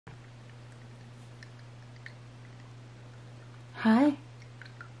Hi,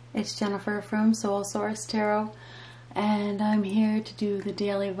 it's Jennifer from Soul Source Tarot, and I'm here to do the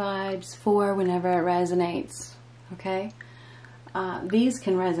daily vibes for whenever it resonates, okay? These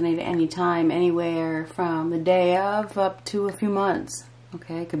can resonate at any time, anywhere from the day of up to a few months,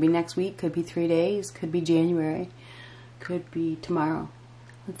 okay? Could be next week, could be 3 days, could be January, could be tomorrow.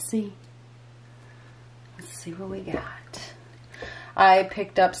 Let's see. Let's see what we got. I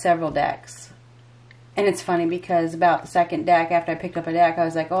picked up several decks. And it's funny because about the second deck, after I picked up a deck, I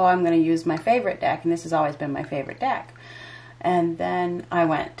was like, oh, I'm going to use my favorite deck. And this has always been my favorite deck. And then I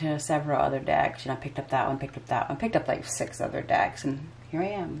went to several other decks. You know, I picked up that one, picked up that one, picked up like 6 other decks. And here I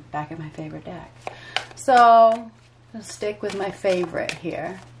am, back at my favorite deck. So, I'll stick with my favorite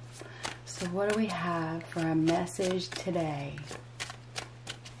here. So what do we have for a message today?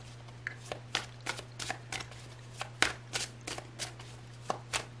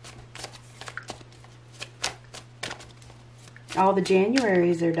 All the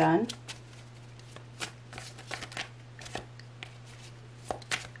Januaries are done.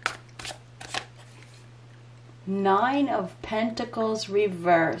 Nine of Pentacles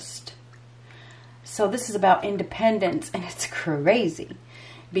reversed. So this is about independence, and it's crazy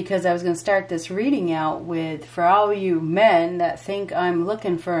because I was going to start this reading out with, for all you men that think I'm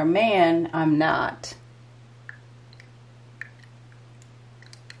looking for a man, I'm not.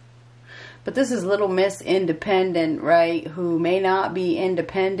 But this is Little Miss Independent, right? Who may not be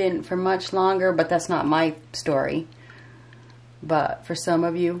independent for much longer, but that's not my story. But for some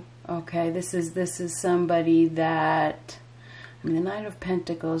of you, okay, this is somebody that, I mean, the Knight of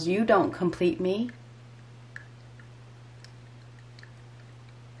Pentacles, you don't complete me.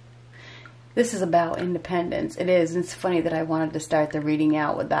 This is about independence. It is. It's funny that I wanted to start the reading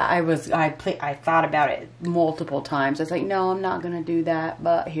out with that. I thought about it multiple times. I was like, no, I'm not going to do that,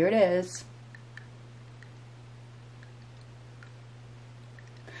 but here it is.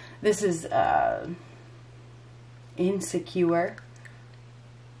 This is insecure,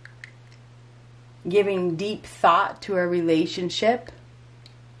 giving deep thought to a relationship,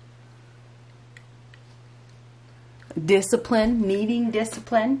 discipline, needing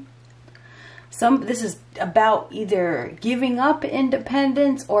discipline. This is about either giving up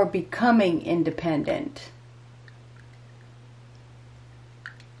independence or becoming independent.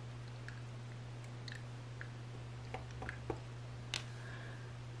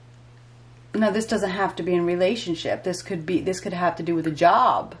 Now, this doesn't have to be in a relationship. This could have to do with a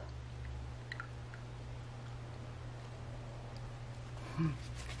job.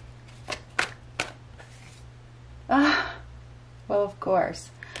 Well, of course.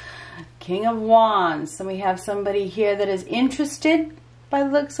 King of Wands. So we have somebody here that is interested by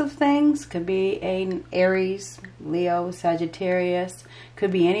the looks of things. Could be an Aries, Leo, Sagittarius.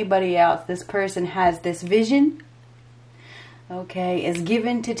 Could be anybody else. This person has this vision. Okay, is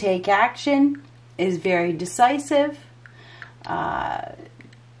given to take action, is very decisive.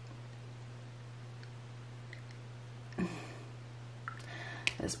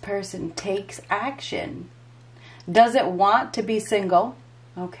 This person takes action. Doesn't want to be single.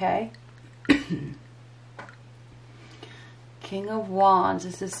 Okay. King of Wands.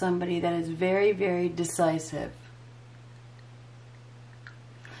 This is somebody that is very, very decisive.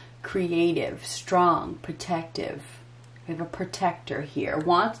 Creative, strong, protective. We have a protector here.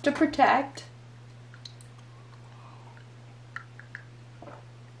 Wants to protect.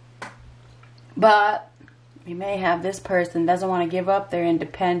 But we may have this person doesn't want to give up their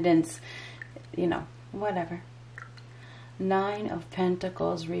independence. You know, whatever. Nine of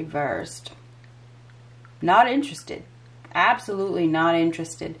Pentacles reversed. Not interested. Absolutely not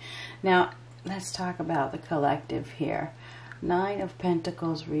interested. Now, let's talk about the collective here. Nine of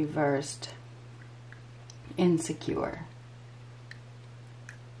Pentacles reversed. Insecure.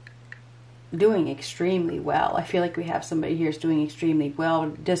 Doing extremely well. I feel like we have somebody here who's doing extremely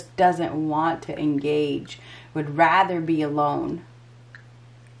well, just doesn't want to engage, would rather be alone.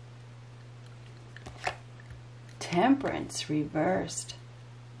 Temperance reversed.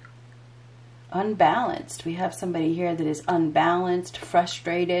 Unbalanced. We have somebody here that is unbalanced,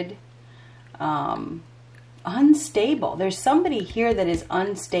 frustrated, unstable. There's somebody here that is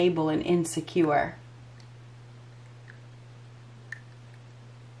unstable and insecure.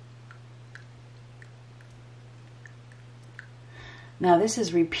 Now, this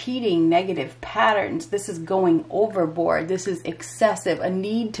is repeating negative patterns. This is going overboard. This is excessive. A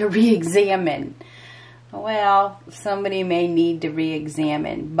need to re-examine. Well, somebody may need to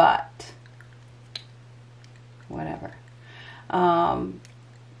re-examine, but whatever.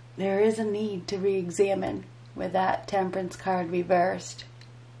 There is a need to re-examine with that Temperance card reversed.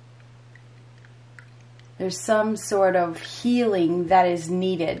 There's some sort of healing that is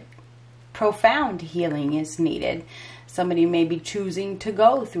needed. Profound healing is needed. Somebody may be choosing to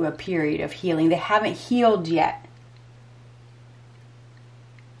go through a period of healing. They haven't healed yet.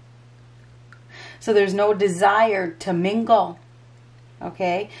 So there's no desire to mingle.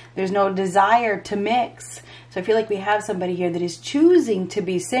 Okay? There's no desire to mix. So I feel like we have somebody here that is choosing to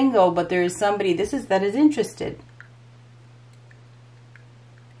be single, but there is somebody that is interested.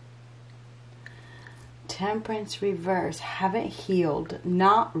 Temperance reverse. Haven't healed.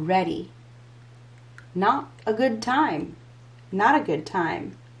 Not ready. Not a good time. Not a good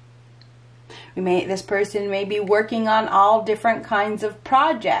time. This person may be working on all different kinds of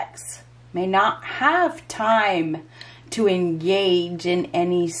projects. May not have time to engage in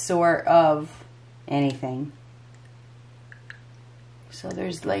any sort of anything. So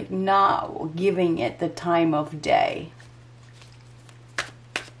there's like not giving it the time of day.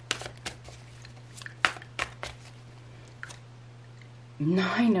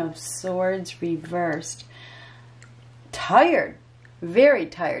 Nine of Swords reversed. Tired. Very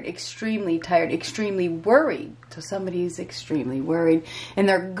tired. Extremely tired. Extremely worried. So somebody's extremely worried. And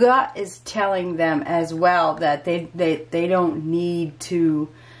their gut is telling them as well that they don't need to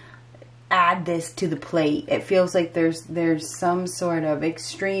add this to the plate. It feels like there's some sort of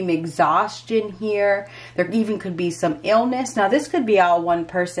extreme exhaustion here. There even could be some illness. Now this could be all one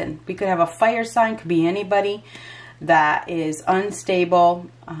person. We could have a fire sign. Could be anybody that is unstable,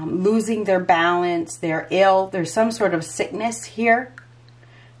 losing their balance, they're ill. There's some sort of sickness here.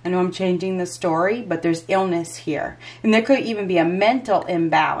 I know I'm changing the story, but there's illness here. And there could even be a mental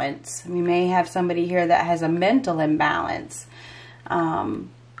imbalance. We may have somebody here that has a mental imbalance.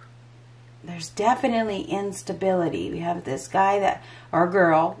 There's definitely instability. We have this guy or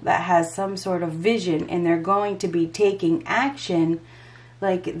girl that has some sort of vision, and they're going to be taking action.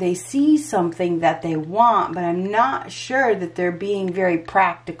 Like they see something that they want, but I'm not sure that they're being very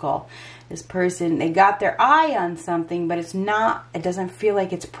practical. This person, they got their eye on something, but it doesn't feel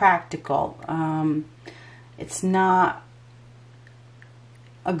like it's practical. It's not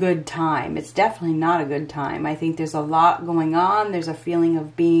a good time. It's definitely not a good time. I think there's a lot going on. There's a feeling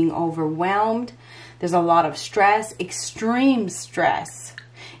of being overwhelmed. There's a lot of stress, extreme stress.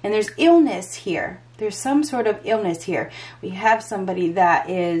 And there's illness here. There's some sort of illness here. We have somebody that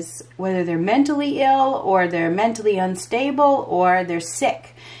is, whether they're mentally ill or they're mentally unstable or they're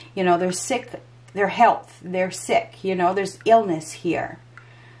sick. You know, they're sick, their health, they're sick. You know, there's illness here.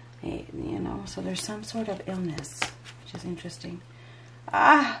 You know, so there's some sort of illness, which is interesting.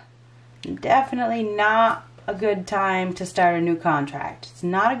 Definitely not a good time to start a new contract. It's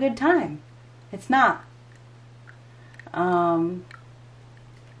not a good time. It's not.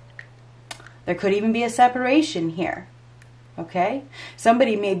 There could even be a separation here. Okay?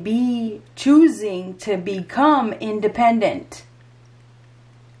 Somebody may be choosing to become independent.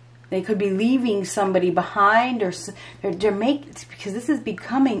 They could be leaving somebody behind, or because this is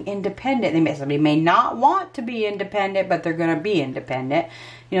becoming independent. Somebody may not want to be independent, but they're going to be independent.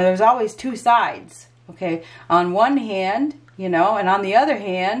 You know, there's always two sides. Okay? On one hand, you know, and on the other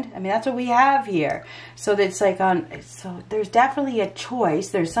hand, I mean, that's what we have here. So that's like so there's definitely a choice.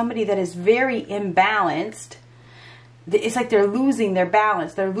 There's somebody that is very imbalanced. It's like they're losing their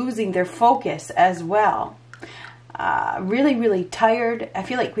balance. They're losing their focus as well. Really, really tired. I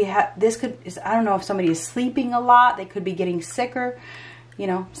feel like I don't know if somebody is sleeping a lot. They could be getting sicker, you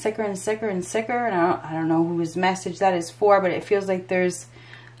know, sicker and sicker and sicker. And I don't know whose message that is for, but it feels like there's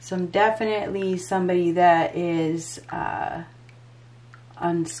definitely somebody that is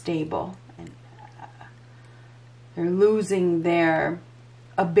unstable. And they're losing their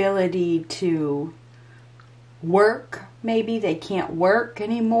ability to work. Maybe they can't work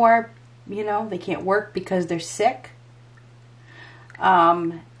anymore. You know, they can't work because they're sick.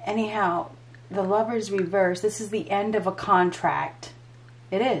 Anyhow, the Lover's reverse. This is the end of a contract.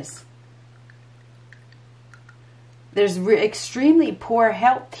 It is. There's extremely poor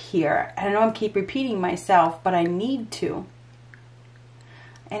health here. I know I keep repeating myself, but I need to.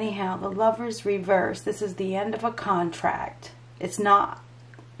 Anyhow, the Lover's reverse. This is the end of a contract. It's not.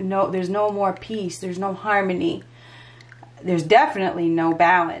 No, there's no more peace. There's no harmony. There's definitely no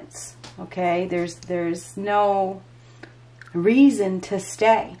balance. Okay, there's no reason to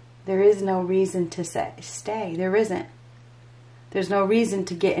stay. There is no reason to stay. There isn't. There's no reason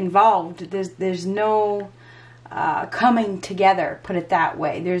to get involved. There's no coming together. Put it that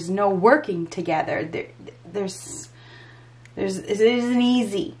way. There's no working together. It isn't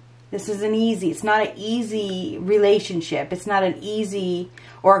easy. This isn't easy. It's not an easy relationship. It's not an easy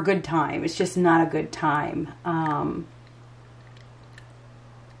or a good time. It's just not a good time.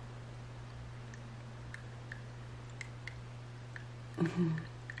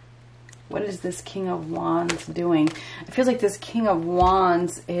 What is this King of Wands doing? It feels like this King of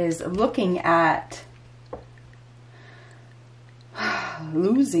Wands is looking at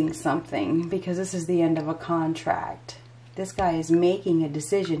losing something, because this is the end of a contract. This guy is making a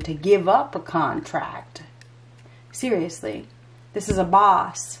decision to give up a contract. Seriously. This is a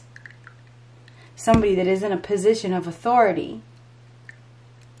boss. Somebody that is in a position of authority.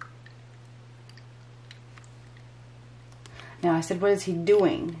 Now, I said, what is he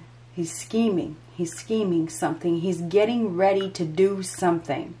doing? He's scheming. He's scheming something. He's getting ready to do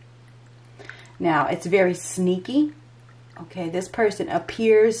something. Now, it's very sneaky. Okay, this person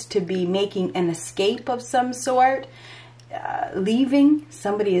appears to be making an escape of some sort. Leaving.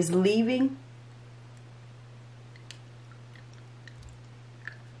 Somebody is leaving.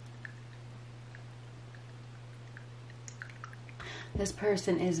 This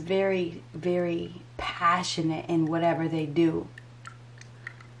person is very, very passionate in whatever they do.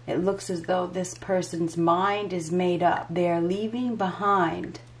 It looks as though this person's mind is made up. They are leaving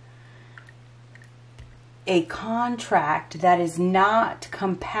behind a contract that is not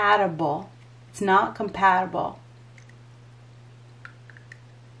compatible. It's not compatible.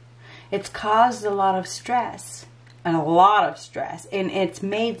 It's caused a lot of stress. And it's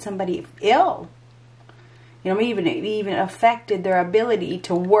made somebody ill. You know, even affected their ability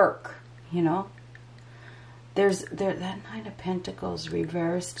to work, you know. That Knight of Pentacles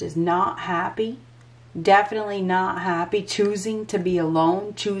reversed is not happy. Definitely not happy. Choosing to be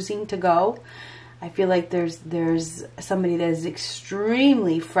alone. Choosing to go. I feel like there's somebody that is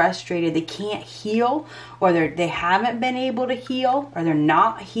extremely frustrated. They can't heal. Or they haven't been able to heal. Or they're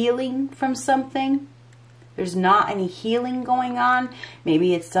not healing from something. There's not any healing going on.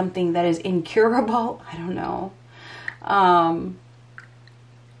 Maybe it's something that is incurable. I don't know.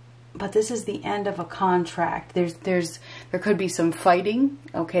 But this is the end of a contract. There could be some fighting.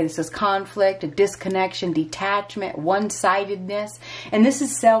 Okay, this is conflict, a disconnection, detachment, one-sidedness. And this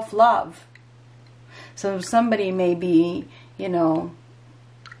is self-love. So somebody may be, you know,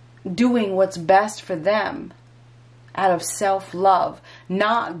 doing what's best for them out of self-love,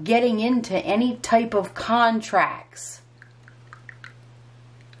 not getting into any type of contracts.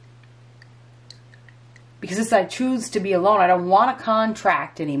 Because this, I choose to be alone. I don't want a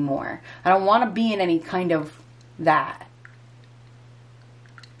contract anymore. I don't want to be in any kind of that.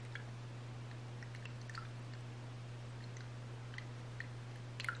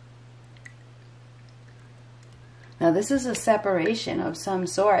 Now this is a separation of some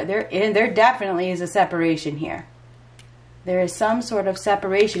sort. There definitely is a separation here. There is some sort of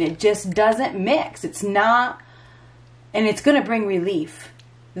separation. It just doesn't mix. It's not, and it's going to bring relief.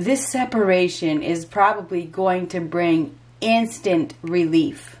 This separation is probably going to bring instant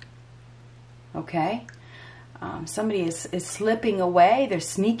relief. Okay? Somebody is slipping away. They're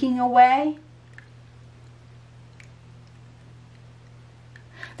sneaking away.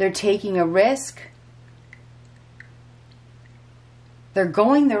 They're taking a risk. They're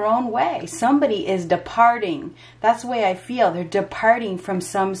going their own way. Somebody is departing. That's the way I feel. They're departing from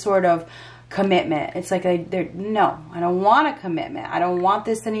some sort of commitment. It's like, no, I don't want a commitment. I don't want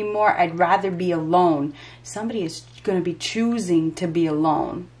this anymore. I'd rather be alone. Somebody is going to be choosing to be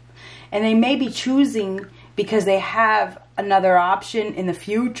alone. And they may be choosing because they have another option in the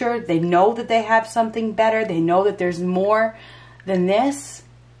future. They know that they have something better. They know that there's more than this.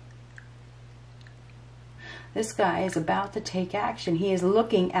 This guy is about to take action. He is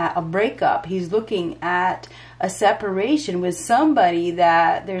looking at a breakup. He's looking at a separation with somebody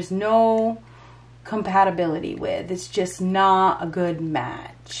that there's no compatibility with. It's just not a good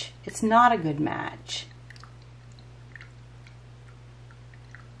match. It's not a good match.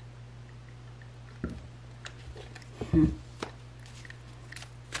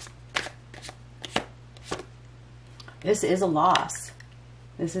 This is a loss.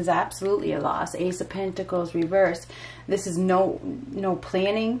 This is absolutely a loss. Ace of Pentacles reverse. This is no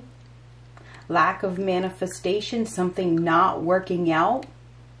planning, lack of manifestation, something not working out.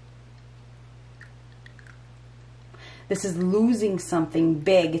 This is losing something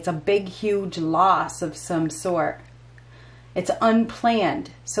big. It's a big, huge loss of some sort. It's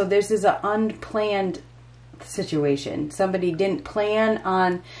unplanned. So this is an unplanned situation. Somebody didn't plan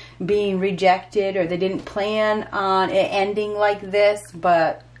on being rejected, or they didn't plan on it ending like this,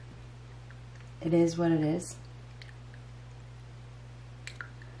 but it is what it is.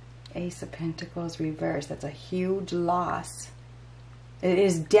 Ace of Pentacles reverse. That's a huge loss. It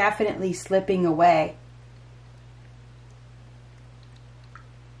is definitely slipping away.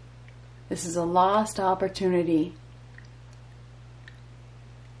 This is a lost opportunity.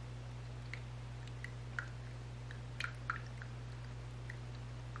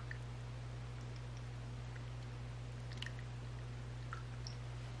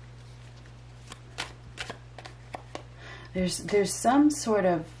 There's some sort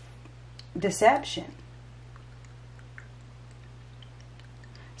of deception.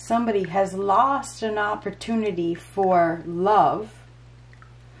 Somebody has lost an opportunity for love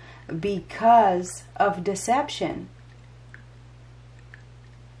because of deception.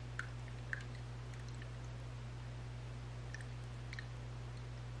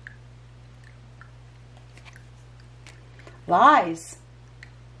 Lies.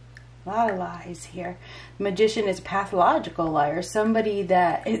 A lot of lies here. Magician is a pathological liar. Somebody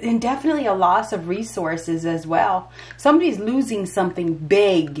that, and definitely a loss of resources as well. Somebody's losing something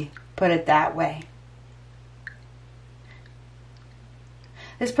big, put it that way.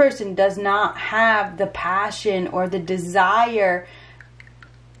 This person does not have the passion or the desire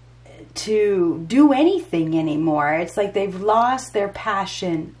to do anything anymore. It's like they've lost their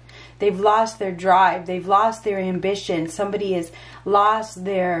passion. They've lost their drive. They've lost their ambition. Somebody has lost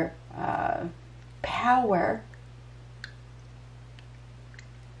their power.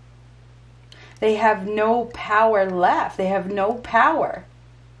 They have no power left. They have no power.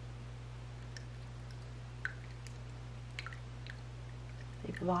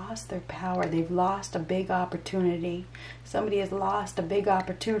 They've lost their power. They've lost a big opportunity. Somebody has lost a big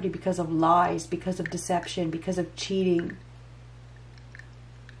opportunity because of lies, because of deception, because of cheating.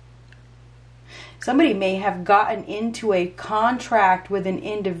 Somebody may have gotten into a contract with an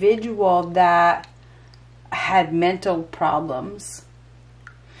individual that had mental problems.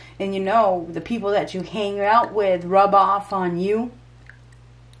 And you know, the people that you hang out with rub off on you.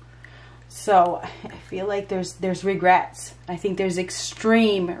 So I feel like there's regrets. I think there's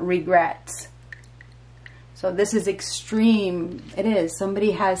extreme regrets. So this is extreme. It is.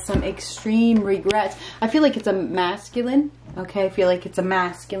 Somebody has some extreme regrets. I feel like it's a masculine. Okay, I feel like it's a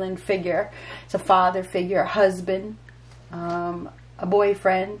masculine figure. It's a father figure, a husband, a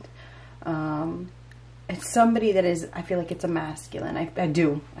boyfriend. It's somebody that is, I feel like it's a masculine. I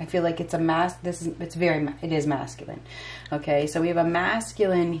do. I feel like it's a it is masculine. Okay, so we have a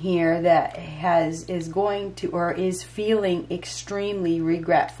masculine here that is going to, or is feeling extremely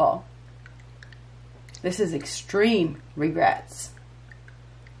regretful. This is extreme regrets.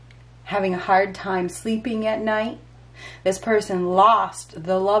 Having a hard time sleeping at night. This person lost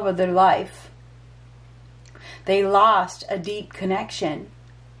the love of their life. They lost a deep connection.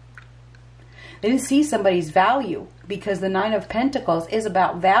 They didn't see somebody's value, because the Nine of Pentacles is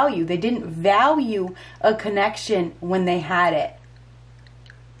about value. They didn't value a connection when they had it.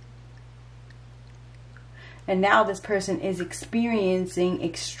 And now this person is experiencing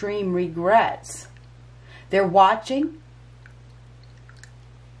extreme regrets. They're watching.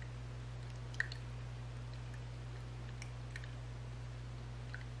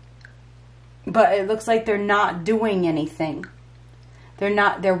 But it looks like they're not doing anything.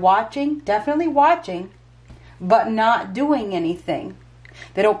 They're watching, definitely watching, but not doing anything.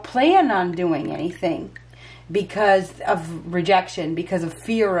 They don't plan on doing anything because of rejection, because of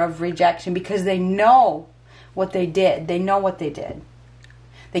fear of rejection, because they know what they did. They know what they did.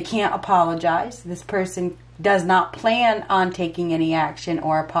 They can't apologize. This person does not plan on taking any action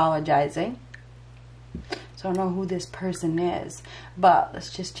or apologizing. So I don't know who this person is, but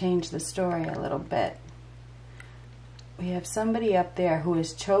let's just change the story a little bit. We have somebody up there who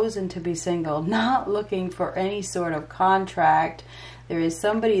has chosen to be single, not looking for any sort of contract. There is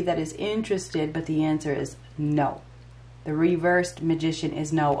somebody that is interested, but the answer is no. The reversed Magician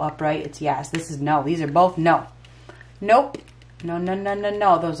is no. Upright, it's yes. This is no. These are both no. Nope. No, no, no, no,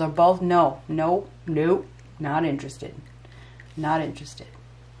 no. Those are both no. No, nope. Not interested. Not interested.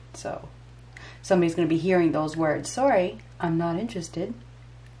 So, somebody's going to be hearing those words. Sorry, I'm not interested.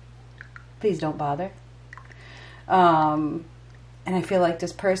 Please don't bother. And I feel like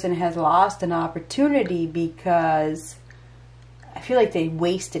this person has lost an opportunity because I feel like they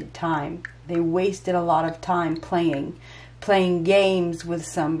wasted time. They wasted a lot of time playing games with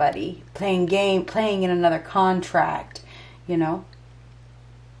somebody, playing in another contract, you know.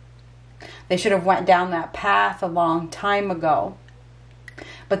 They should have went down that path a long time ago.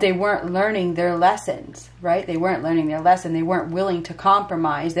 But they weren't learning their lessons, right? They weren't learning their lesson. They weren't willing to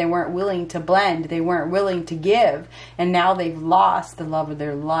compromise. They weren't willing to blend. They weren't willing to give. And now they've lost the love of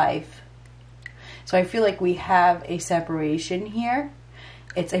their life. So I feel like we have a separation here.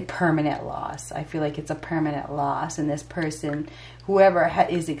 It's a permanent loss. I feel like it's a permanent loss. And this person, whoever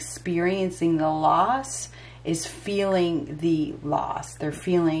is experiencing the loss, is feeling the loss. They're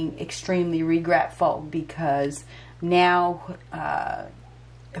feeling extremely regretful because now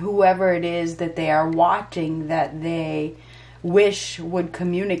whoever it is that they are watching that they wish would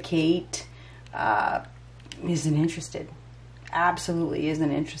communicate isn't interested. Absolutely isn't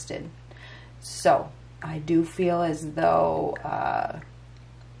interested. So I do feel as though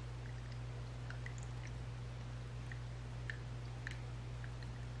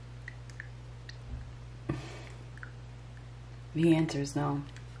the answer is no.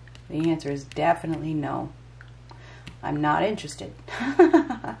 The answer is definitely no. I'm not interested.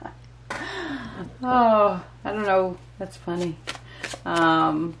 Oh, I don't know. That's funny.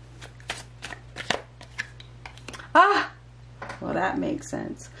 Well, that makes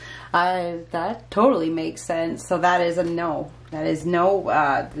sense. That totally makes sense. So that is a no. That is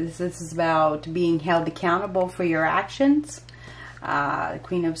no. This is about being held accountable for your actions. The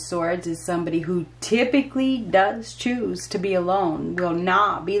Queen of Swords is somebody who typically does choose to be alone, will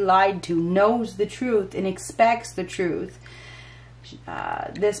not be lied to, knows the truth and expects the truth.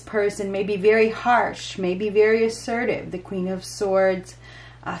 This person may be very harsh, may be very assertive. The Queen of Swords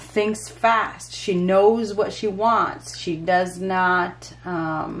thinks fast. She knows what she wants. She does not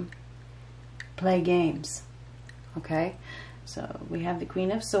play games. Okay? So we have the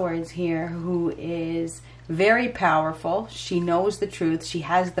Queen of Swords here, who is very powerful. She knows the truth. She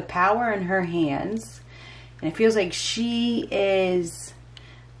has the power in her hands. And it feels like she is,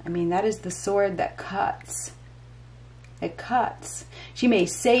 I mean, that is the sword that cuts. It cuts. She may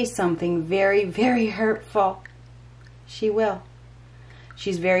say something very, very hurtful. She will.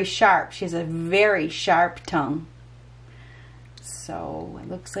 She's very sharp. She has a very sharp tongue. So it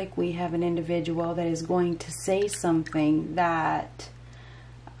looks like we have an individual that is going to say something that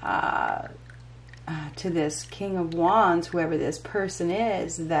to this King of Wands, whoever this person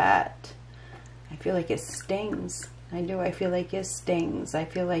is, that I feel like it stings. I do. I feel like it stings. I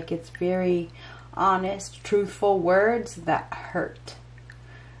feel like it's very honest, truthful words that hurt.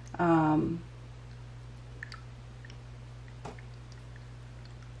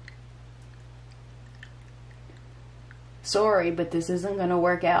 Sorry, but this isn't going to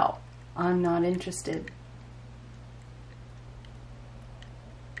work out. I'm not interested.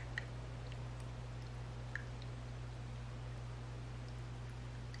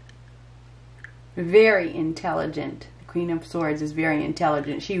 Very intelligent. The Queen of Swords is very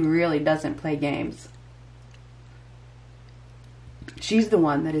intelligent. She really doesn't play games. She's the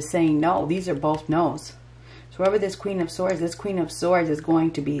one that is saying no. These are both no's. So whoever this Queen of Swords is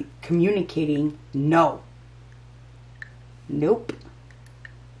going to be communicating no. Nope.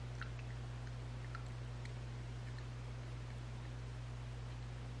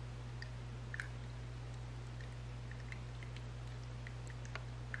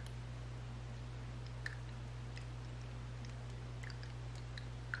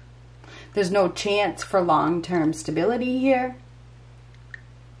 There's no chance for long-term stability here.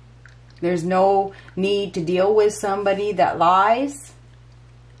 There's no need to deal with somebody that lies.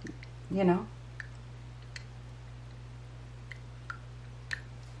 You know.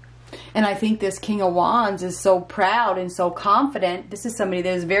 And I think this King of Wands is so proud and so confident. This is somebody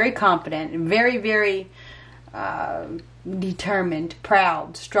that is very confident and very, very determined,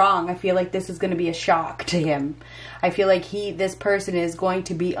 proud, strong. I feel like this is going to be a shock to him. I feel like this person is going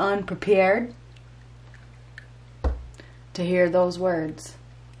to be unprepared to hear those words.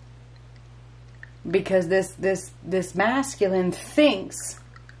 Because this masculine thinks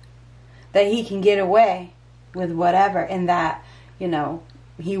that he can get away with whatever, and that, you know,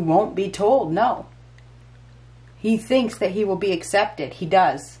 he won't be told no. He thinks that he will be accepted. He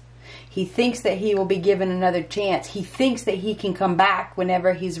does. He thinks that he will be given another chance. He thinks that he can come back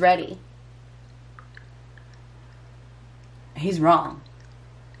whenever he's ready. He's wrong.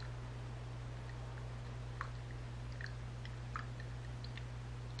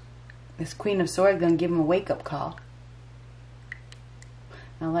 This Queen of Swords is going to give him a wake-up call.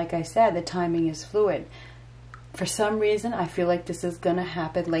 Now, like I said, the timing is fluid. For some reason, I feel like this is going to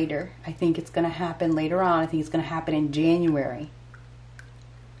happen later. I think it's going to happen later on. I think it's going to happen in January.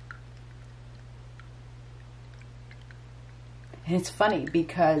 And it's funny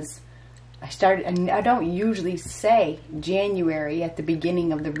because I don't usually say January at the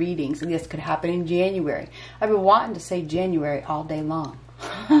beginning of the readings. And this could happen in January. I've been wanting to say January all day long.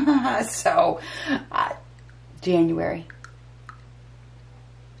 So, January.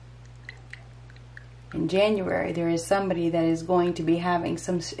 In January, there is somebody that is going to be having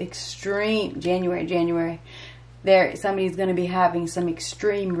some extreme, January, somebody's going to be having some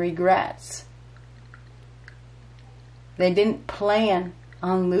extreme regrets. They didn't plan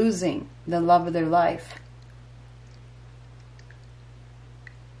on losing the love of their life.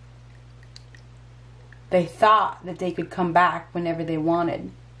 They thought that they could come back whenever they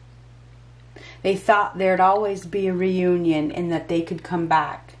wanted. They thought there'd always be a reunion and that they could come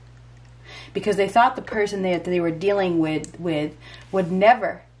back. Because they thought the person that they were dealing with would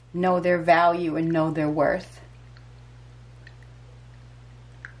never know their value and know their worth.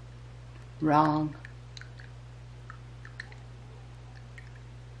 Wrong.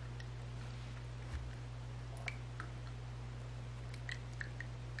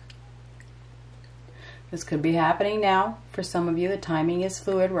 This could be happening now. For some of you, the timing is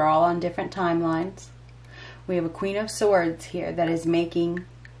fluid. We're all on different timelines. We have a Queen of Swords here that is making...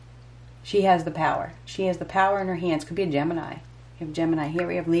 She has the power. She has the power in her hands. Could be a Gemini. We have Gemini here.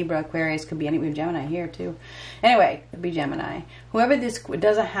 We have Libra, Aquarius. Could be any... We have Gemini here too. Anyway, could be Gemini. Whoever this... It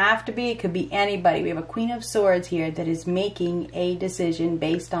doesn't have to be. It could be anybody. We have a Queen of Swords here that is making a decision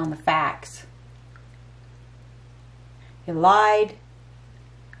based on the facts. You lied.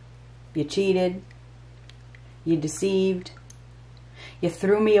 You cheated. You deceived. You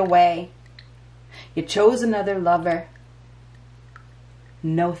threw me away. You chose another lover.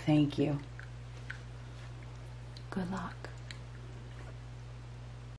 No, thank you. Good luck.